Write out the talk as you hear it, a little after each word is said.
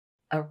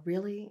A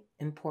really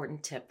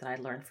important tip that I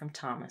learned from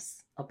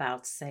Thomas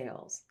about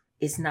sales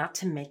is not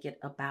to make it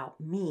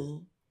about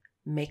me,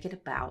 make it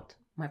about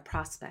my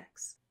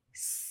prospects.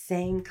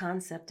 Same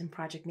concept in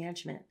project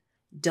management.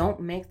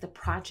 Don't make the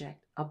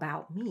project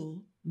about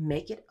me,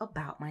 make it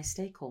about my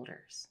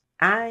stakeholders.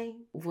 I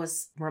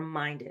was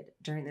reminded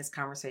during this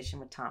conversation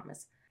with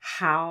Thomas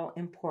how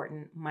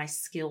important my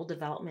skill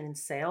development in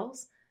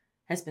sales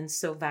has been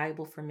so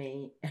valuable for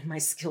me and my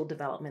skill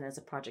development as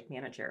a project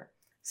manager.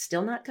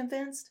 Still not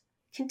convinced?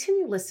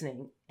 Continue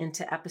listening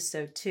into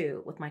episode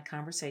 2 with my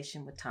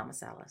conversation with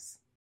Thomas Ellis.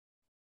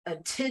 A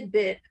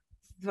tidbit,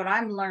 what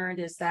I've learned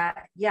is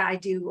that, yeah, I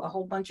do a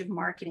whole bunch of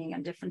marketing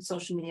on different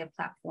social media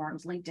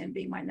platforms, LinkedIn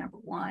being my number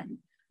one.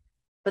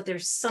 But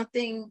there's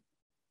something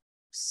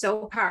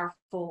so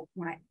powerful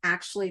when I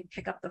actually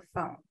pick up the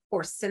phone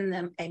or send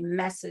them a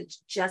message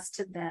just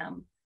to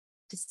them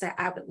to say,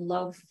 I would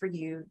love for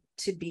you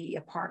to be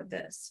a part of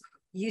this.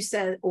 You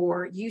said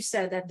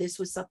that this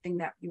was something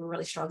that you were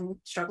really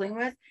struggling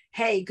with.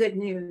 Hey, good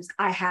news.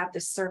 I have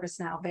this service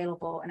now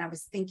available and I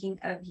was thinking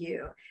of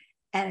you.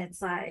 And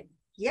it's like,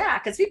 yeah,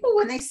 because people,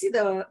 when they see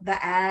the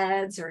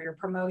ads or your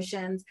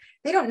promotions,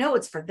 they don't know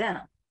it's for them.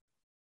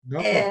 No.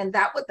 And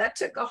that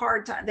took a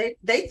hard time.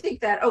 They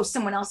think that, oh,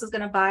 someone else is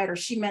going to buy it, or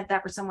she meant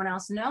that for someone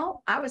else.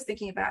 No, I was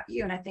thinking about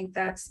you. And I think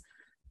that's,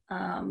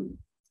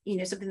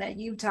 something that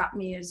you taught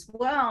me as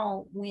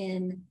well.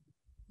 When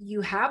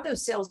you have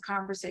those sales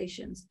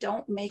conversations,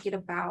 don't make it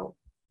about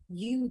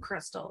you,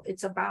 Crystal.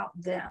 It's about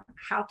them.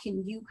 How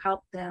can you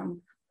help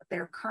them with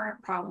their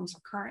current problems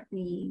or current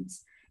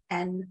needs?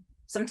 And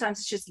sometimes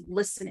it's just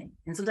listening.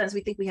 And sometimes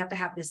we think we have to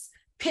have this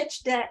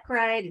pitch deck,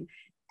 right?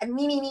 And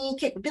me,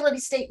 capability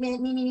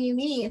statement,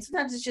 me. And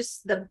sometimes it's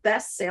just the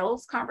best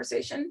sales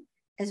conversation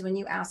is when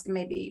you ask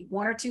maybe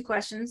 1 or 2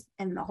 questions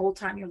and the whole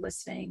time you're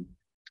listening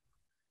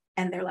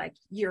and they're like,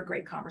 you're a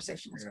great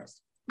conversationalist.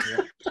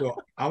 Yeah. So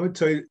I would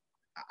tell you,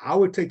 I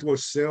would take the word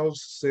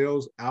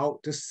sales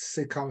out, just to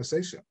say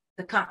conversation.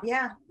 The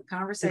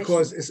conversation.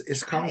 Because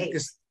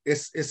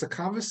it's a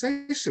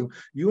conversation.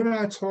 You and I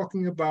are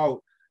talking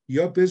about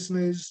your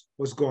business,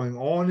 what's going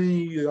on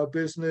in your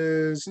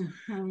business,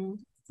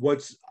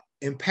 what's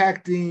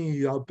impacting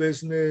your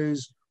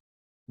business,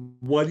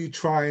 what are you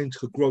trying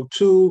to grow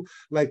to?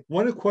 Like,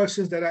 one of the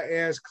questions that I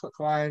ask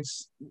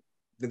clients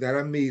that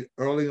I meet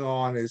early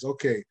on is,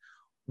 okay,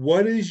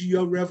 what is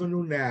your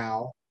revenue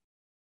now?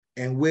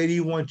 And where do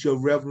you want your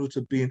revenue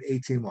to be in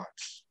 18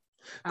 months?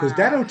 Because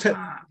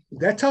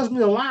that tells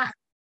me a lot.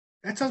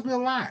 That tells me a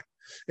lot.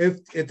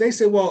 If they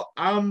say, well,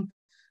 I'm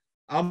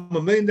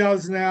 $1 million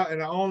now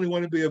and I only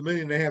want to be $1.5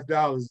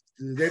 million,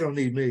 they don't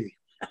need me,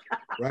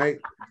 right?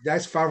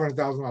 That's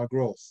 $500,000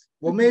 growth.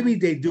 Well, maybe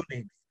they do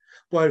need me.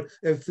 But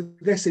if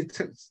they say,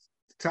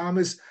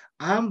 Thomas,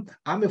 I'm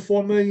at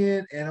 4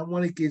 million and I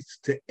want to get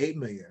to 8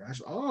 million. I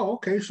say, oh,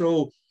 okay.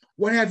 So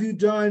what have you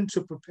done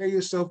to prepare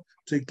yourself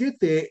to get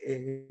there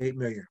at 8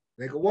 million?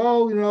 They go,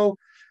 well,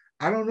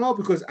 I don't know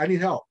because I need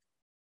help.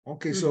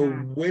 Okay, so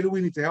where do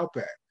we need to help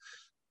at?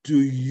 Do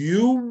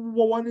you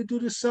want to do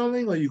the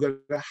selling, or you got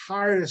to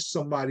hire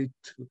somebody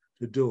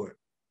to do it?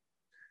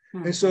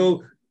 And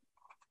so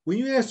when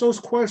you ask those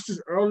questions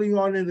early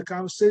on in the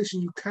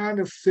conversation, you kind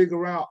of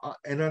figure out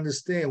and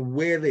understand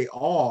where they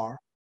are,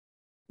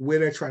 where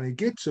they're trying to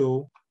get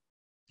to,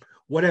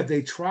 what have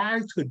they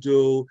tried to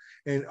do,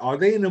 and are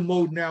they in a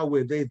mode now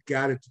where they've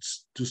got it?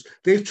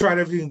 They've tried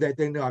everything that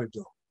they know how to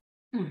do,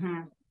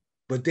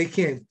 but they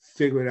can't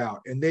figure it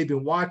out. And they've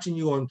been watching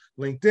you on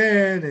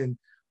LinkedIn and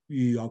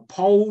your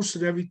posts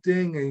and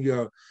everything, and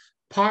your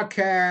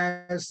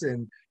podcasts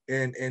and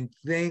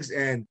things.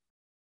 And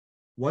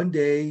one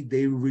day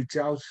they reach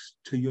out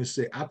to you and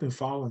say, I've been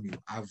following you.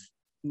 I've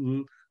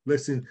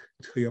listened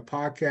to your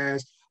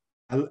podcast.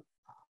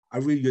 I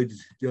read your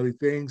daily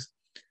things.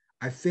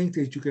 I think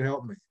that you can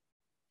help me.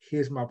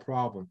 Here's my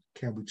problem.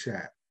 Can we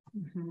chat?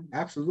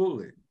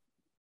 Absolutely.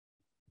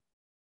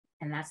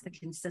 And that's the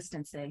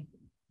consistency.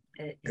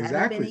 It exactly.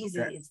 hasn't been easy.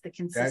 It's the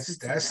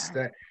consistency. That's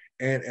that.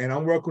 And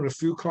I'm working with a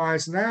few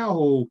clients now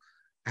who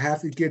I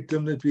have to get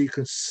them to be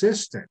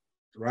consistent,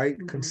 right?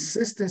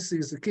 Consistency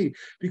is the key,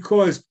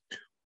 because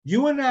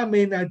you and I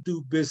may not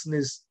do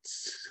business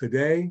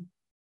today,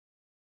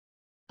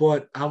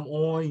 but I'm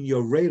on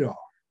your radar.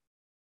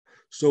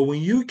 So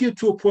when you get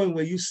to a point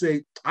where you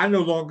say, I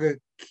no longer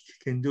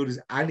can do this,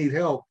 I need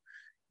help,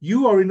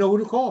 you already know who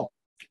to call.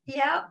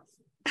 Yeah.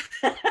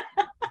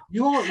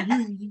 you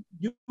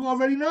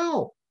already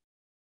know.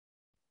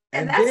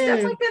 And that's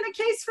definitely been the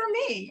case for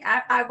me.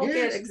 I will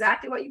get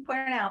exactly what you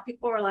pointed out.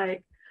 People are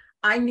like,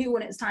 I knew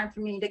when it's time for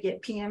me to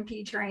get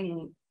PMP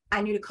training,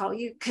 I knew to call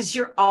you because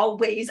you're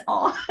always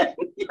on.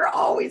 You're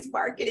always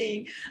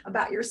marketing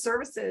about your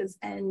services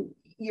and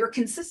you're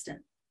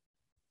consistent.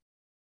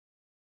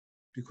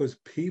 Because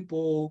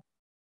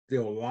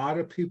there are a lot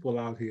of people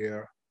out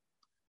here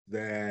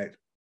that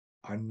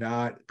are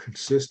not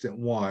consistent,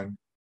 one,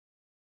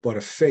 but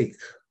are fake,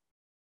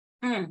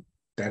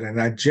 that are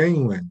not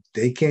genuine.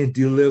 They can't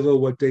deliver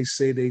what they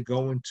say they're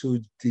going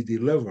to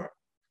deliver.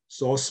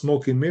 It's all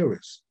smoke and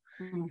mirrors.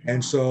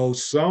 And so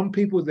some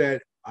people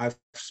that I've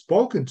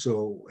spoken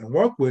to and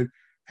worked with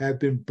have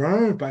been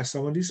burned by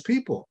some of these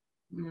people.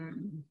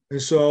 And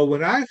so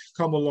when I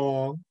come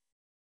along,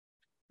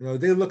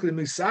 they're looking at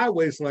me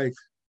sideways like,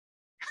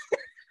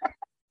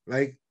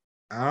 I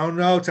don't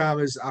know,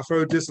 Thomas. I've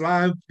heard this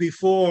line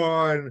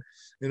before,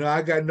 and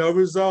I got no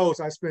results.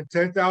 I spent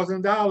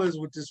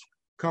 $10,000 with this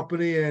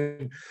company,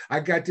 and I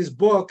got this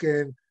book.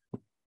 And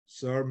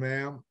sir,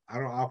 ma'am, I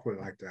don't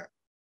operate like that.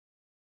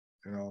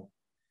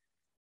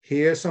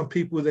 Here's some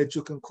people that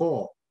you can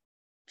call.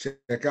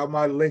 Check out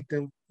my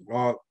LinkedIn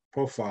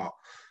profile.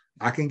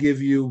 I can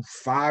give you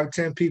 5,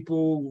 10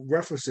 people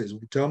references.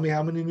 Tell me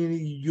how many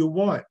you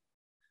want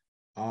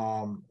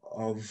of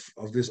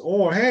this.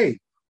 Or hey,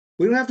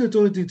 we don't have to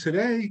do anything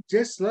today.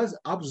 Just let's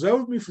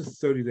observe me for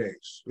 30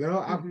 days.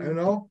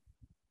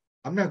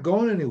 I'm not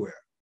going anywhere.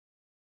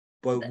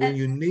 But when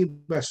you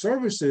need my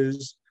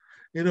services,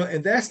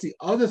 and that's the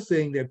other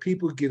thing that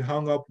people get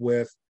hung up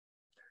with,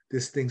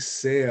 this thing,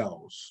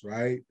 sales,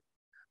 right?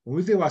 When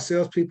we think about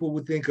salespeople,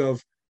 we think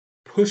of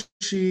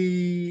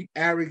pushy,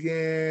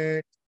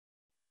 arrogant.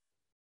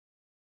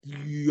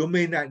 You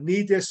may not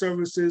need their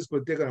services,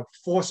 but they're going to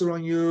force it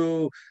on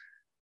you.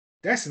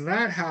 That's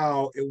not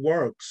how it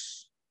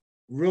works,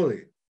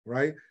 really,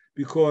 right?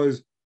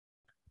 Because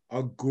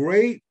a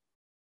great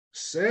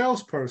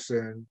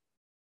salesperson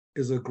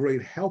is a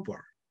great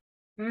helper.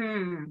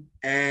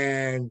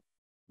 And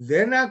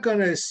they're not going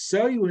to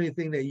sell you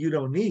anything that you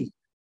don't need.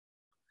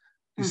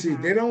 You see,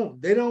 they're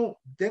not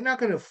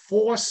going to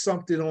force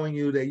something on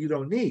you that you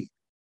don't need.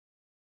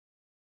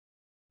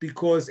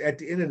 Because at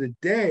the end of the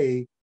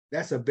day,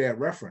 that's a bad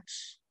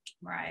reference.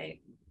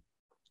 Right.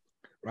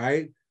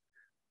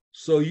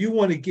 So you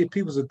want to get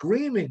people's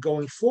agreement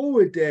going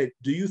forward that,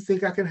 do you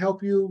think I can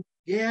help you?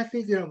 Yeah, I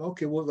think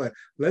okay, well,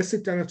 let's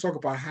sit down and talk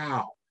about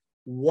how.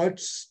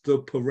 What's the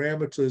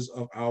parameters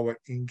of our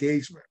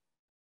engagement?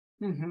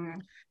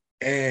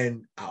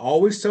 And I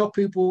always tell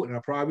people, and I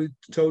probably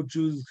told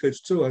you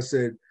kids too, I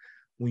said,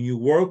 when you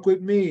work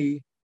with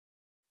me,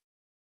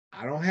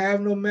 I don't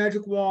have no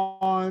magic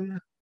wand.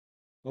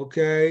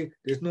 Okay,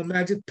 there's no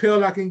magic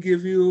pill I can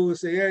give you and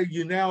say, yeah,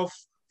 you're now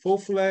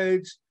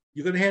full-fledged,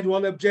 you're going to handle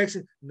all the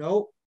objections.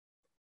 No,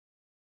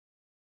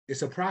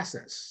 it's a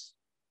process.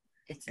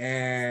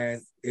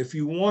 And if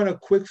you want a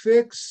quick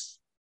fix,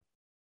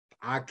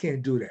 I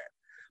can't do that.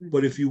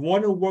 But if you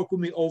want to work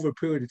with me over a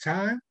period of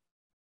time,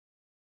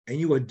 and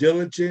you are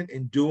diligent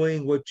in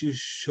doing what you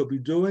should be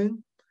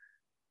doing,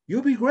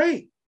 you'll be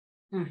great.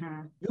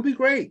 You'll be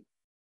great,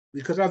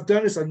 because I've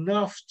done this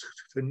enough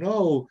to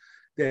know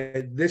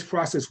that this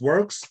process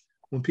works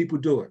when people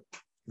do it.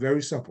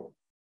 Very simple.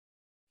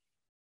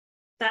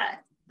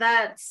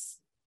 That's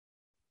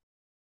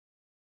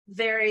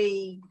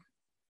very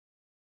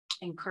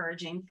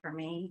encouraging for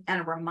me,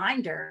 and a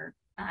reminder.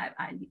 I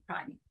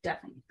probably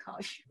definitely call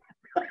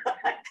you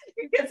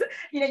because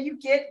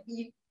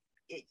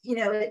it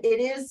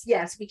is,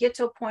 yes, we get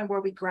to a point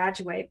where we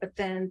graduate, but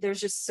then there's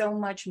just so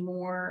much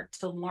more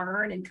to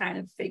learn and kind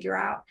of figure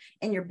out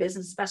in your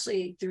business,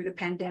 especially through the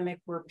pandemic.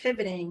 We're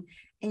pivoting,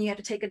 and you have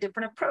to take a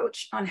different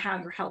approach on how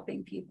you're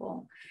helping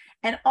people.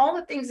 And all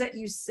the things that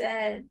you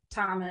said,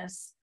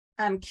 Thomas,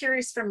 I'm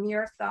curious from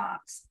your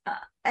thoughts.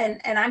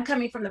 And I'm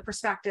coming from the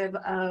perspective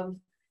of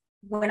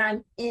when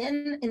I'm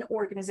in an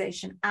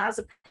organization as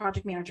a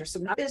project manager,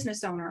 so not a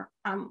business owner,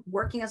 I'm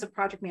working as a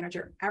project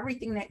manager.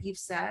 Everything that you've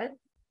said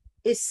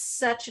is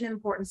such an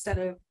important set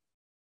of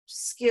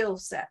skill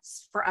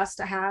sets for us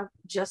to have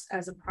just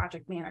as a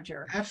project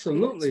manager.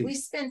 Absolutely. We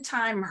spend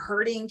time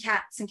herding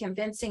cats and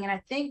convincing, and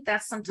I think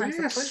that's sometimes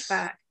the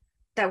pushback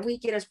that we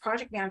get as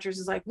project managers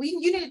is like,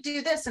 you need to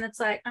do this, and it's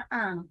like,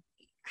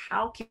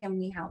 how can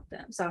we help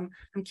them? So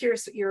I'm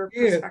curious what your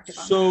perspective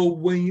on that. So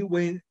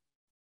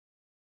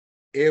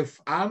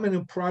if I'm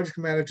a project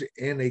manager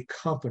in a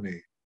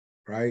company,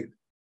 right,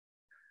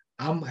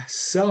 I'm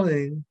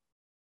selling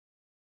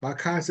my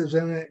concepts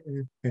and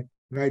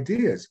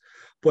ideas.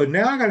 But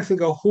now I got to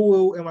figure out,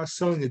 who am I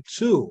selling it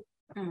to?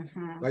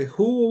 Like,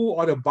 who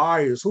are the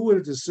buyers? Who are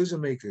the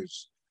decision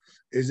makers?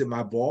 Is it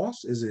my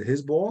boss? Is it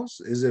his boss?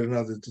 Is it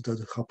another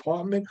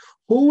department?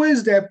 Who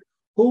is that?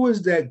 Who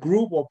is that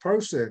group or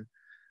person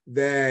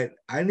that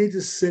I need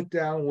to sit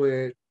down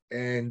with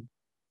and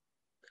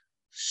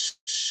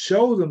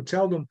show them,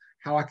 tell them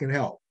how I can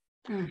help?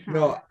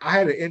 I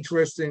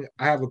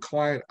have a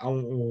client I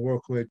want to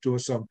work with doing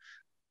some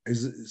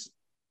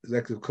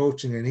executive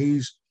coaching, and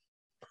he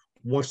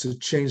wants to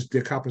change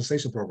their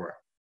compensation program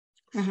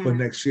for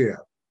next year.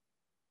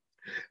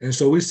 And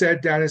so we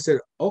sat down and said,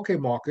 okay,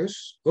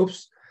 Marcus,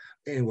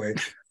 okay,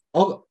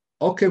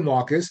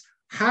 Marcus,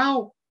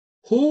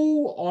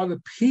 who are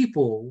the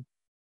people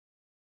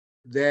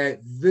that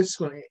this is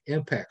going to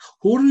impact?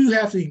 Who do you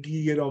have to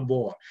get on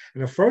board?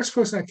 And the first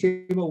person I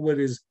came up with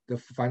is the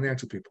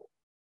financial people,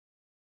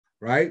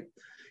 right?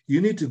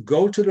 You need to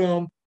go to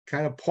them,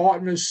 kind of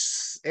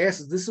partners,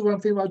 ask, this is what I'm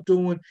thinking about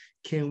doing.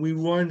 Can we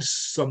run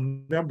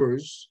some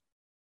numbers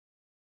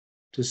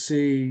to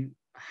see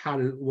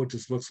what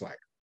this looks like?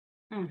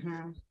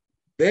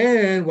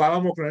 Then while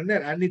I'm working on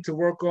that, I need to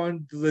work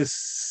on the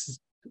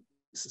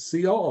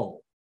COO,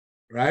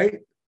 right?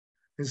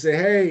 And say,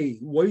 hey,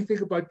 what do you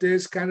think about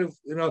this kind of,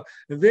 and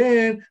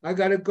then I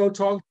got to go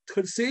talk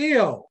to the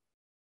CEO,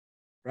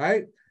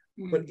 right?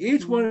 But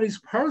each one of these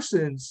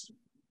persons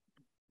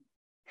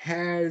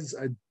has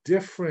a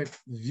different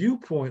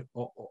viewpoint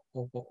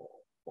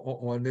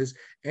on this.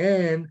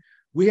 And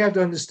we have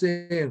to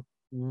understand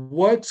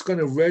what's going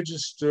to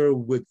register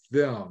with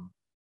them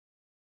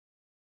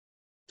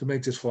to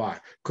make this fly.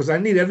 Because I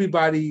need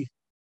everybody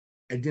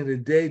at the end of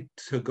the day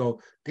to go,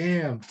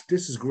 damn,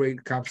 this is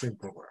great compensation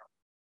program,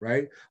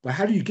 right? But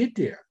how do you get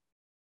there?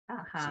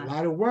 It's a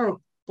lot of work,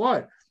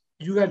 but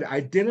you got to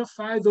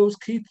identify those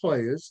key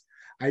players,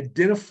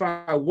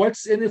 identify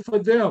what's in it for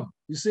them.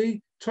 You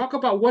see, talk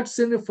about what's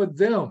in it for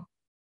them.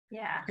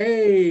 Yeah.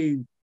 Hey,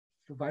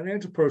 the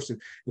financial person,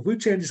 if we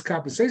change this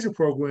compensation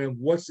program,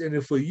 what's in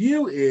it for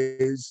you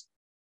is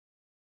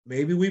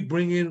maybe we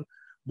bring in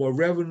more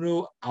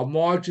revenue, our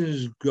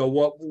margins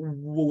go up,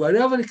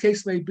 whatever the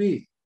case may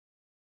be.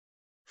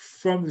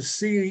 From the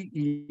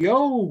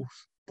CEO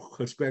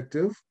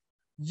perspective,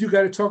 you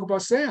got to talk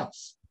about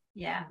sales.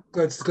 Yeah.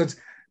 Because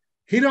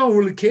he don't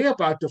really care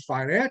about the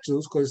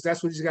financials because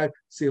that's what he's got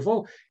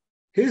CFO.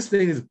 His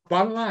thing is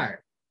bottom line.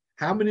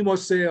 How many more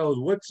sales?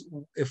 What's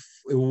if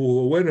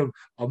we're winning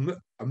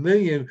a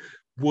million?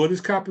 Will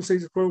this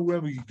compensation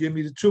program you give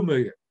me the 2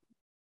 million?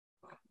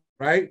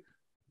 Right?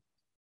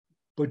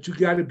 But you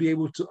got to be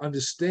able to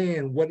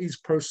understand what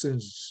each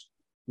person's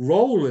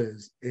role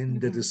is in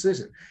the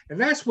decision.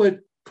 And that's what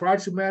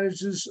project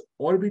managers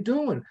ought to be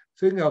doing.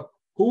 Figuring out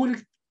who are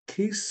the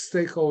key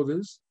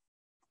stakeholders,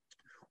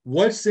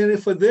 what's in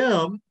it for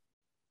them,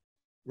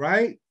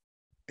 right?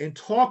 And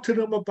talk to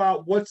them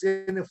about what's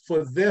in it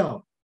for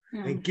them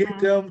and get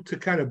them to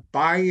kind of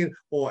buy in,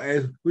 or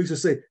as we used to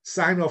say,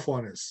 sign off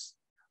on this,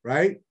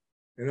 right?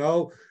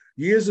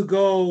 Years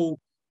ago,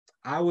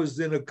 I was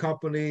in a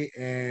company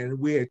and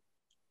we had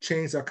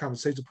changed our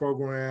compensation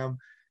program,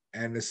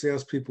 and the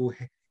salespeople,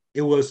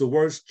 it was the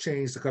worst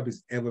change the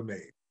company's ever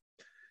made.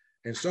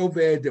 And so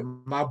bad that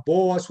my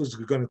boss was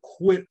going to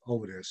quit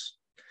over this.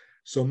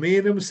 So me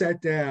and him sat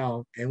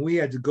down and we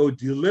had to go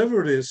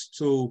deliver this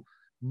to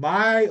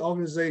my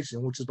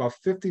organization, which is about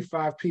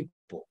 55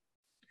 people.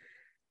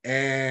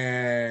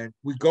 And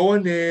we go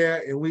in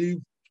there and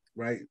we,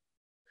 right,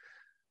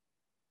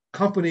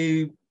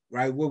 company,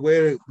 right,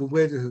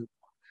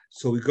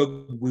 so we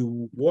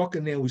walk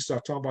in there and we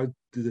start talking about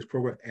this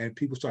program and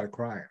people started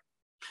crying.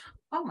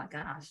 Oh my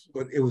gosh.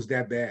 But it was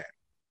that bad.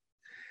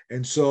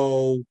 And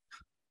so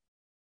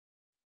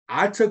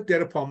I took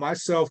that upon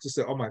myself to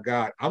say, oh my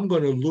God, I'm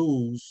going to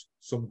lose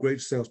some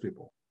great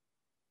salespeople.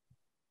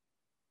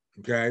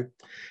 Okay.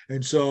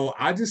 And so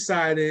I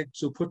decided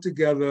to put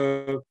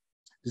together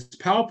this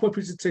PowerPoint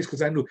presentation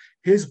because I knew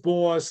his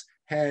boss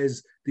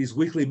has these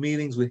weekly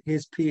meetings with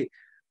his team,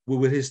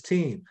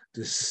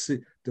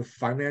 the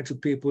financial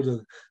people,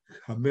 the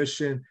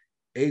commission,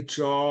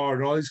 HR,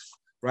 and all these,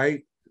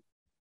 right?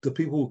 The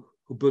people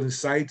who building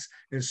sites.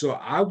 And so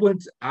I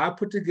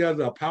put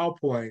together a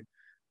PowerPoint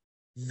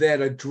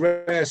that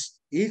addressed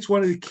each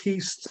one of the key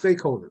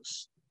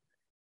stakeholders.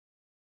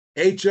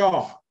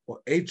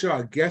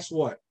 HR, guess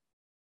what?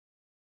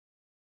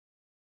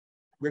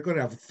 We're going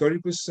to have a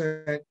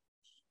 30%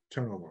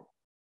 turnover.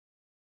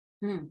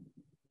 A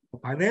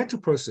financial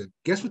person,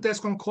 guess what that's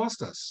going to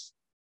cost us?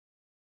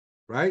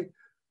 Right?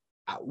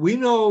 We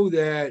know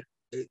that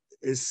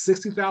it's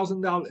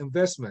 $60,000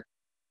 investment,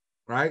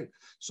 right?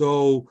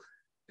 So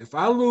if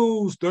I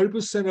lose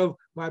 30% of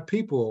my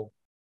people,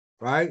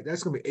 right,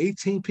 that's going to be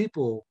 18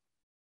 people.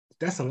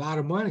 That's a lot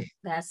of money.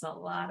 That's a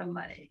lot of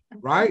money.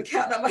 Right?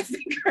 Count on my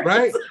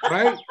fingers.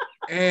 Right.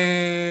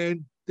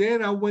 And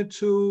then I went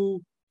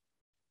to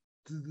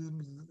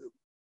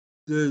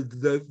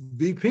the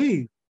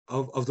VP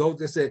of those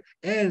that said,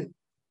 and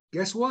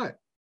guess what?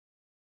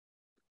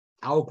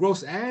 Our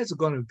gross ads are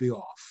going to be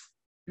off.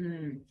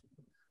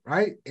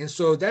 Right? And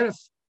so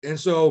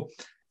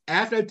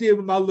after I did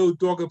my little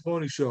dog and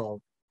pony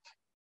show,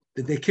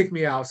 that they kicked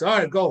me out. So all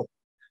right, go.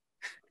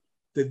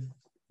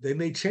 They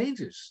made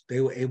changes.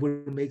 They were able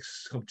to make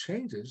some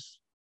changes,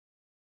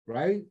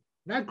 right?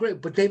 Not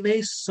great, but they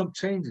made some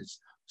changes.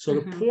 So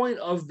the point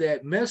of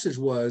that message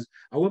was,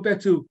 I went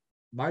back to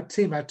my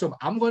team. I told them,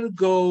 I'm going to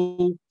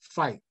go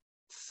fight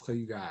for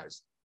you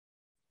guys.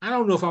 I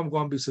don't know if I'm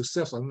going to be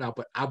successful or not,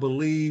 but I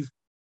believe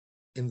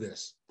in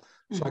this.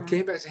 So I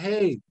came back and said,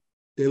 hey,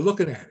 they're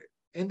looking at it.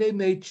 And they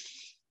made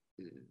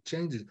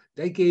changes.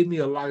 They gave me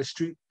a lot of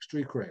street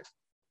cred.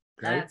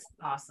 Okay? That's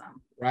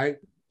awesome. Right?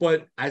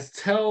 But I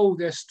tell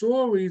that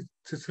story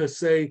to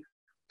say,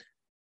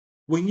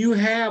 when you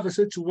have a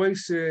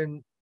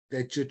situation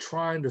that you're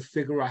trying to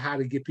figure out how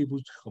to get people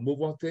to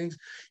move on things,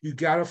 you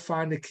got to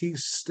find the key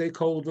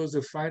stakeholders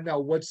and find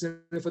out what's in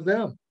it for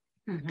them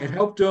and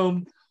help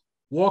them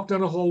walk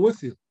down the hall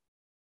with you.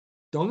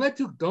 Don't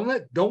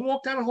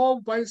walk down the hall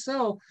by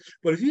yourself.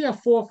 But if you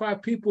have 4 or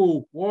 5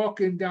 people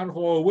walking down the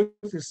hall with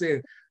you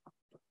saying,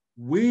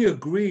 we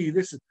agree,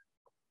 this is,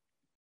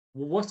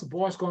 well, what's the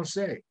boss going to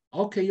say?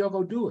 Okay, y'all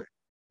go do it.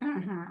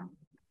 Mm-hmm.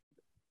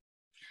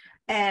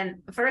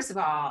 And first of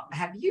all,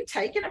 have you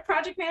taken a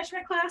project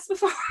management class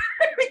before?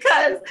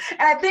 Because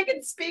I think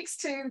it speaks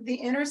to the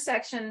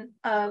intersection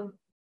of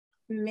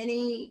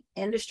many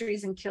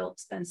industries and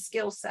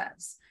skill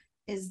sets,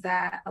 is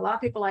that a lot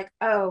of people are like,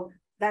 oh,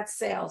 that's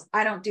sales.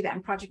 I don't do that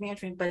in project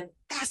management, but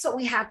that's what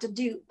we have to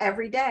do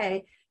every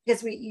day,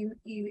 because you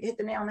hit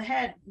the nail on the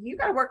head. You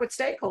got to work with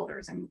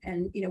stakeholders,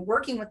 and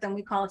working with them,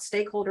 we call it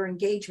stakeholder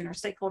engagement or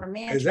stakeholder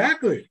management.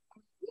 Exactly.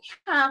 We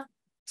have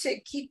to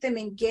keep them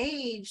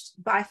engaged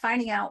by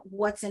finding out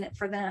what's in it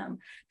for them.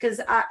 Because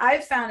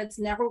I've found it's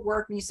never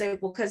worked when you say,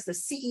 well, because the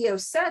CEO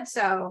said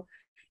so.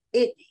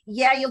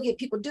 You'll get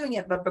people doing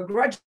it, but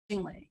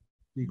begrudgingly.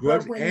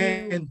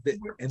 And they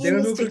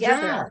don't do a good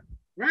job.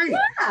 Right.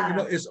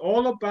 Yeah. It's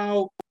all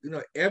about,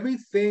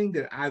 everything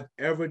that I've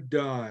ever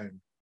done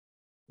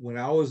when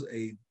I was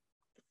a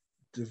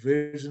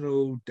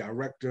divisional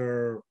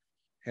director,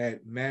 had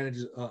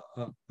managed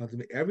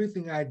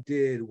everything I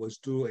did was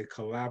through a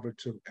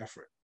collaborative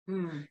effort.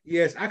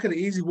 Yes, I could have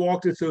easily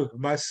walked into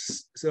my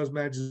sales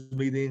manager's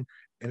meeting,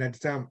 and at the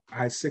time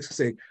I had six,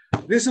 say,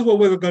 this is what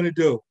we're going to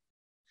do.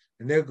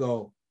 And they'll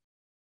go,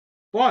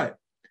 but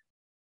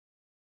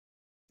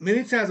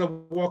many times I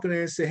walk in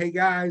there and say, hey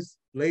guys,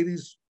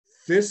 ladies,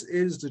 this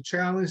is the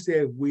challenge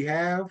that we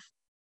have.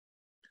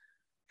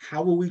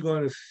 How are we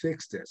going to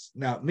fix this?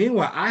 Now,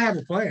 meanwhile, I have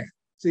a plan.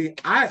 See,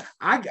 I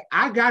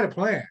got a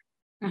plan,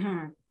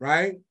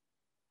 right?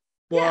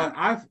 But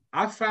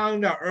I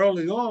found out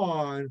early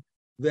on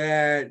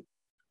that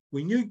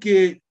when you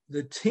get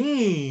the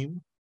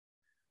team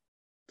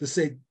to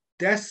say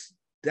that's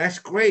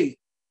great,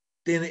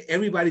 then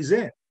everybody's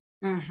in,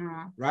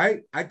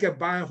 right? I kept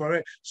buying for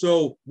it.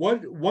 So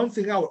one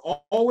thing I would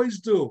always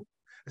do,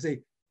 I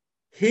say,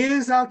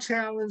 here's our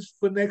challenge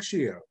for next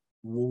year,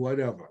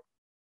 whatever.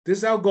 This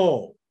is our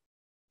goal.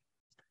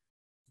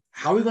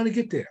 How are we going to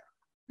get there?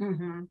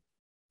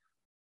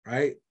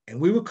 Right? And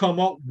we would come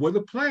up with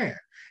a plan.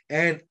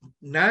 And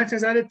 9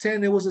 times out of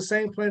 10, it was the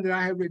same plan that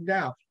I had written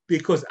down,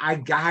 because I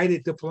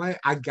guided the plan.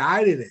 I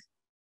guided it,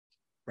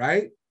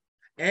 right?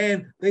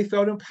 And they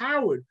felt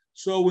empowered.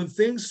 So when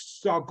things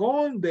start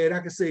going bad, I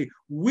can say,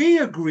 we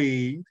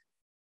agreed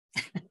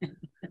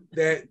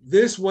that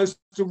this was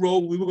the road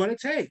we were going to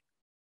take.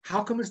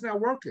 How come it's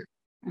not working?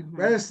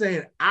 Rather than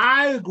saying,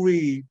 I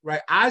agreed,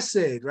 right? I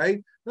said,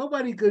 right?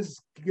 Nobody could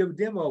give a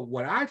damn of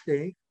what I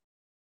think.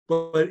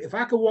 But if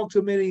I could walk to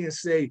a meeting and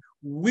say,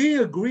 we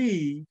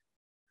agreed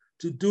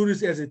to do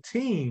this as a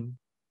team,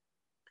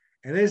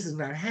 and this is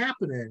not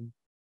happening,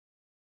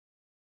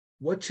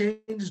 what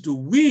changes do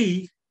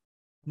we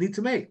need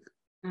to make?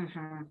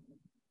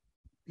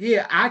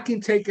 Yeah, I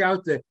can take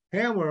out the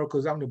hammer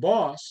because I'm the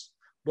boss,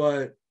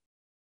 and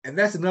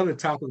that's another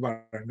topic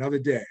about another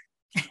day,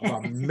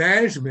 about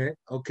management.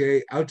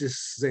 Okay, I'll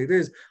just say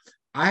this.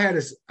 I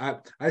used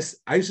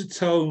to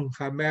tell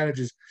my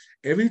managers,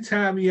 every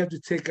time you have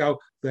to take out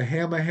the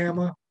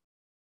hammer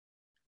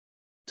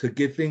to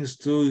get things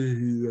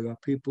through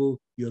people,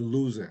 you're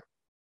losing.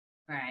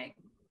 Right.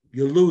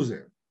 You're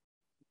losing.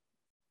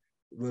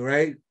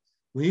 Right?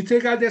 When you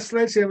take out that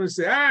sledgehammer and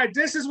say, all right,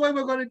 this is what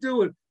we're going to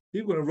do it,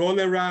 people are going to roll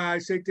their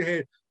eyes, shake their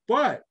head.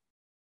 But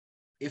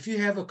if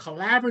you have a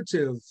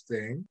collaborative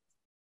thing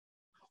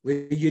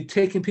where you're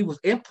taking people's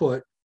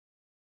input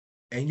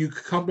and you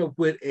come up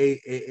with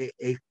a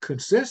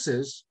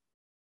consensus,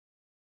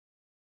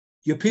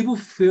 your people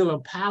feel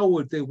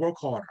empowered, they work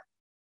harder.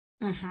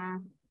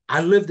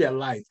 I live that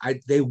life.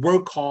 They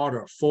work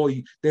harder for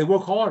you. They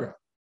work harder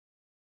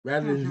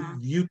rather than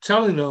you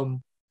telling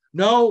them,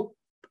 no,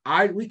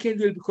 we can't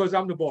do it because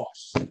I'm the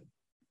boss.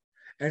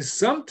 And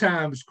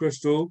sometimes,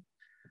 Crystal,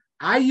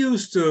 I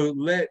used to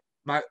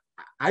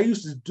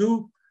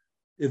do,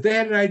 if they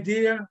had an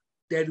idea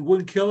that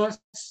wouldn't kill us,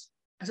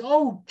 I said,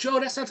 oh, Joe,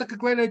 that sounds like a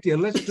great idea.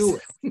 Let's do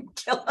it.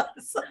 Kill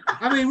us.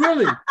 I mean,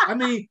 really. I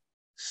mean,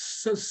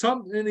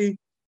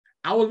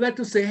 I would let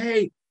them say,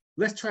 hey,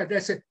 let's try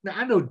that. Now,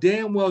 I know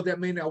damn well that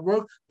may not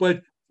work,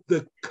 but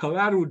the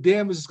collateral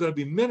damage is going to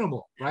be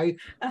minimal, right?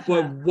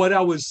 But what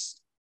I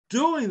was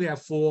doing that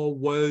for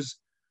was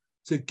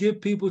to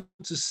get people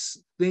to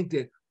think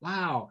that,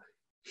 wow,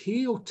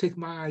 he'll take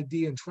my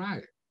idea and try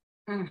it.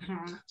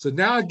 So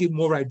now I get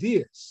more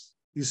ideas,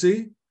 you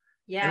see?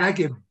 Yeah. And I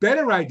get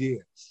better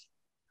ideas,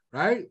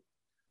 right?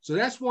 So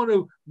that's one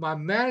of my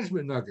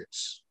management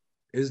nuggets,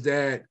 is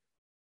that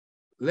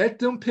let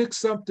them pick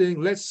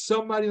something, let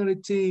somebody on the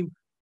team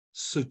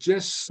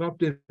suggest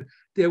something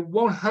that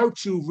won't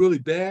hurt you really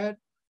bad,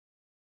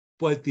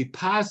 but the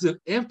positive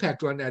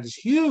impact on that is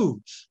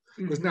huge,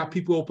 because now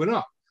people open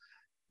up.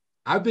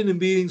 I've been in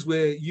meetings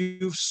where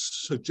you've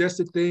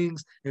suggested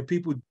things and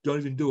people don't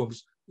even do them.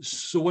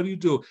 So what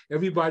do?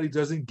 Everybody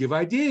doesn't give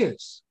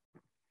ideas,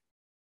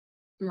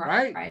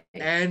 right?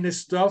 And the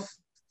stuff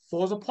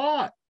falls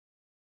apart.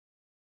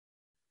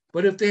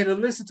 But if they had to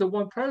listen to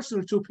one person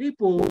or two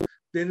people,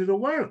 then it'll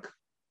work.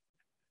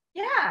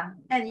 Yeah.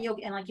 And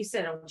like you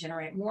said, it'll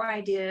generate more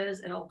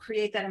ideas. It'll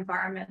create that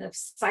environment of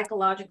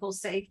psychological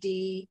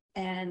safety.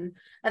 And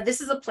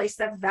this is a place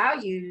that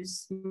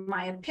values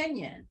my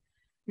opinion.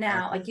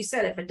 Now, Okay. like you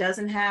said, if it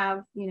doesn't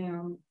have,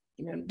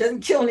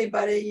 doesn't kill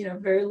anybody,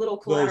 very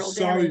little Well, collateral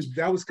sorry, damage.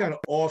 that was kind of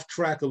off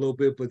track a little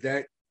bit, but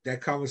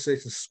that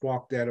conversation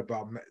sparked that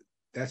about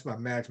that's my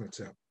management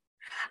tip.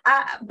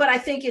 But I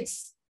think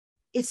it's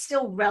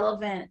still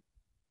relevant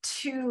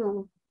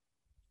to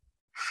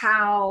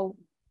how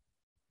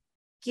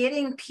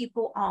getting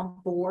people on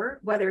board,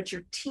 whether it's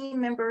your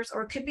team members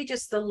or it could be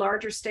just the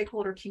larger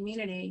stakeholder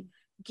community,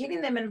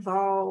 getting them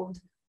involved.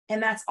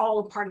 And that's all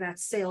a part of that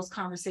sales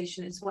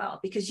conversation as well,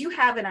 because you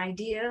have an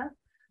idea,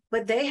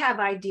 but they have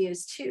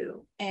ideas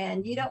too.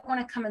 And you don't want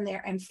to come in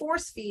there and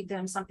force feed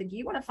them something.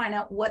 You want to find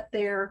out what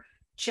their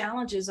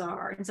challenges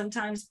are. And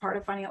sometimes part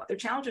of finding out what their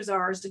challenges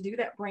are is to do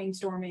that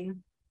brainstorming,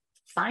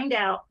 find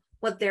out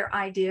what their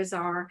ideas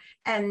are,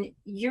 and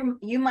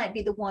you might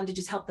be the one to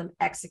just help them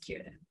execute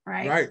it,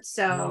 right? Right.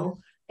 So,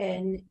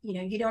 and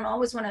you don't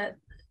always want to.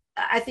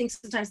 I think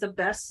sometimes the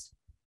best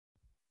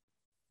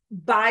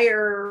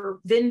buyer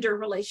vendor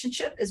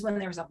relationship is when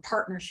there's a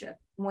partnership,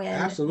 when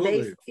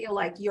Absolutely. they feel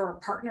like you're a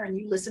partner and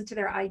you listen to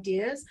their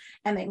ideas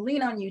and they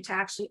lean on you to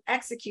actually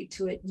execute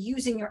to it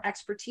using your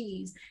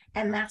expertise.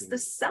 And that's the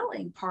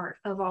selling part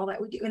of all that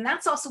we do. And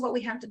that's also what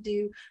we have to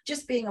do,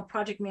 just being a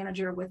project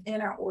manager within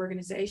our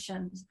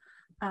organizations.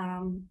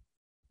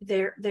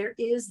 There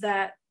is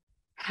that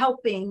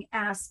helping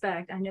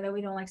aspect. I know that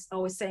we don't like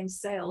always saying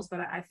sales,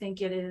 but I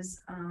think it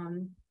is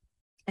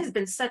has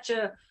been such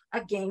a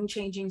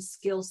game-changing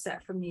skill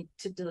set for me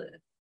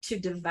to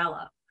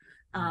develop.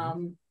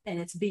 And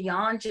it's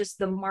beyond just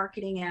the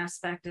marketing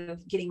aspect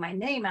of getting my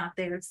name out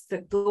there. It's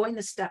going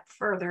the step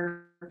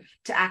further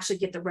to actually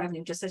get the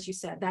revenue, just as you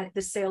said, that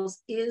the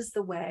sales is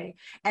the way.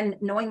 And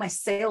knowing my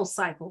sales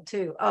cycle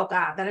too. Oh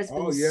God, that has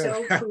been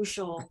so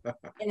crucial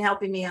in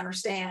helping me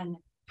understand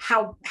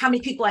how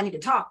many people I need to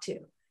talk to.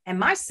 And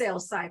my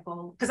sales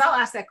cycle, because I'll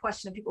ask that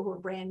question to people who are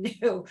brand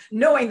new,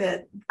 knowing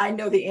that I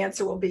know the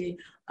answer will be,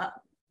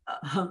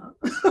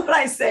 when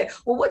I say,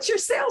 well, what's your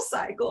sales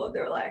cycle? And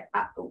they're like,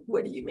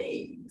 what do you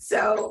mean?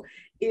 So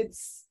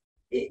it's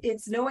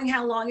knowing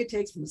how long it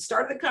takes from the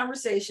start of the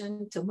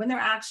conversation to when they're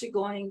actually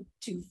going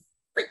to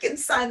freaking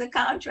sign the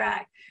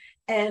contract.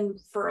 And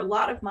for a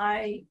lot of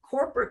my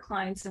corporate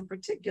clients in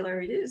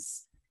particular, it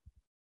is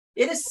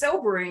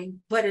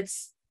sobering, but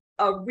it's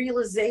a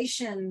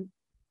realization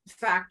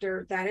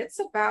factor that it's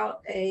about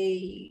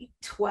a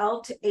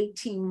 12 to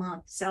 18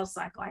 month sales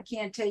cycle. I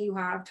can't tell you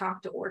how I've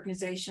talked to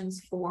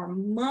organizations for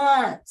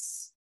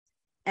months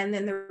and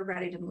then they're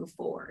ready to move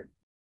forward.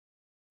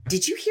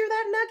 Did you hear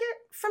that nugget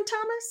from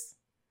Thomas?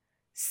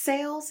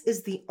 Sales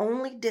is the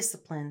only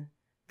discipline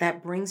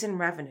that brings in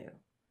revenue.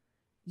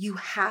 You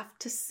have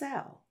to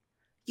sell.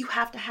 You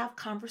have to have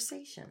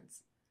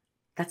conversations.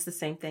 That's the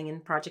same thing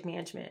in project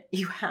management.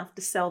 You have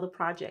to sell the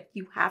project.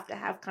 You have to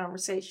have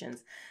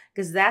conversations,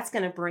 because that's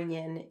going to bring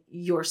in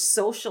your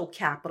social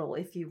capital,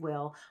 if you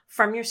will,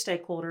 from your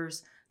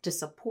stakeholders to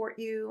support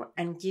you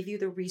and give you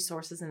the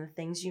resources and the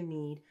things you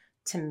need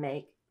to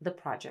make the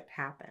project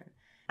happen.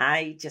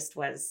 I just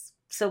was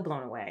so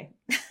blown away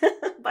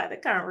by the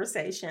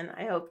conversation.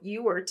 I hope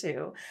you were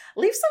too.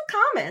 Leave some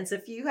comments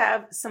if you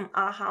have some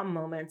aha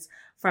moments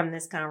from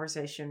this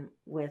conversation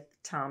with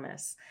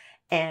Thomas.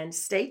 And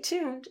stay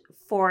tuned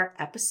for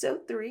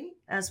episode 3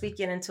 as we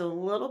get into a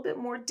little bit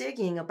more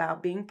digging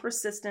about being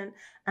persistent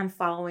and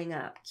following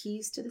up.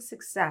 Keys to the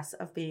success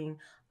of being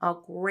a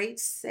great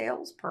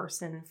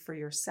salesperson for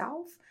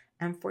yourself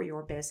and for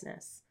your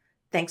business.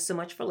 Thanks so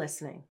much for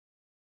listening.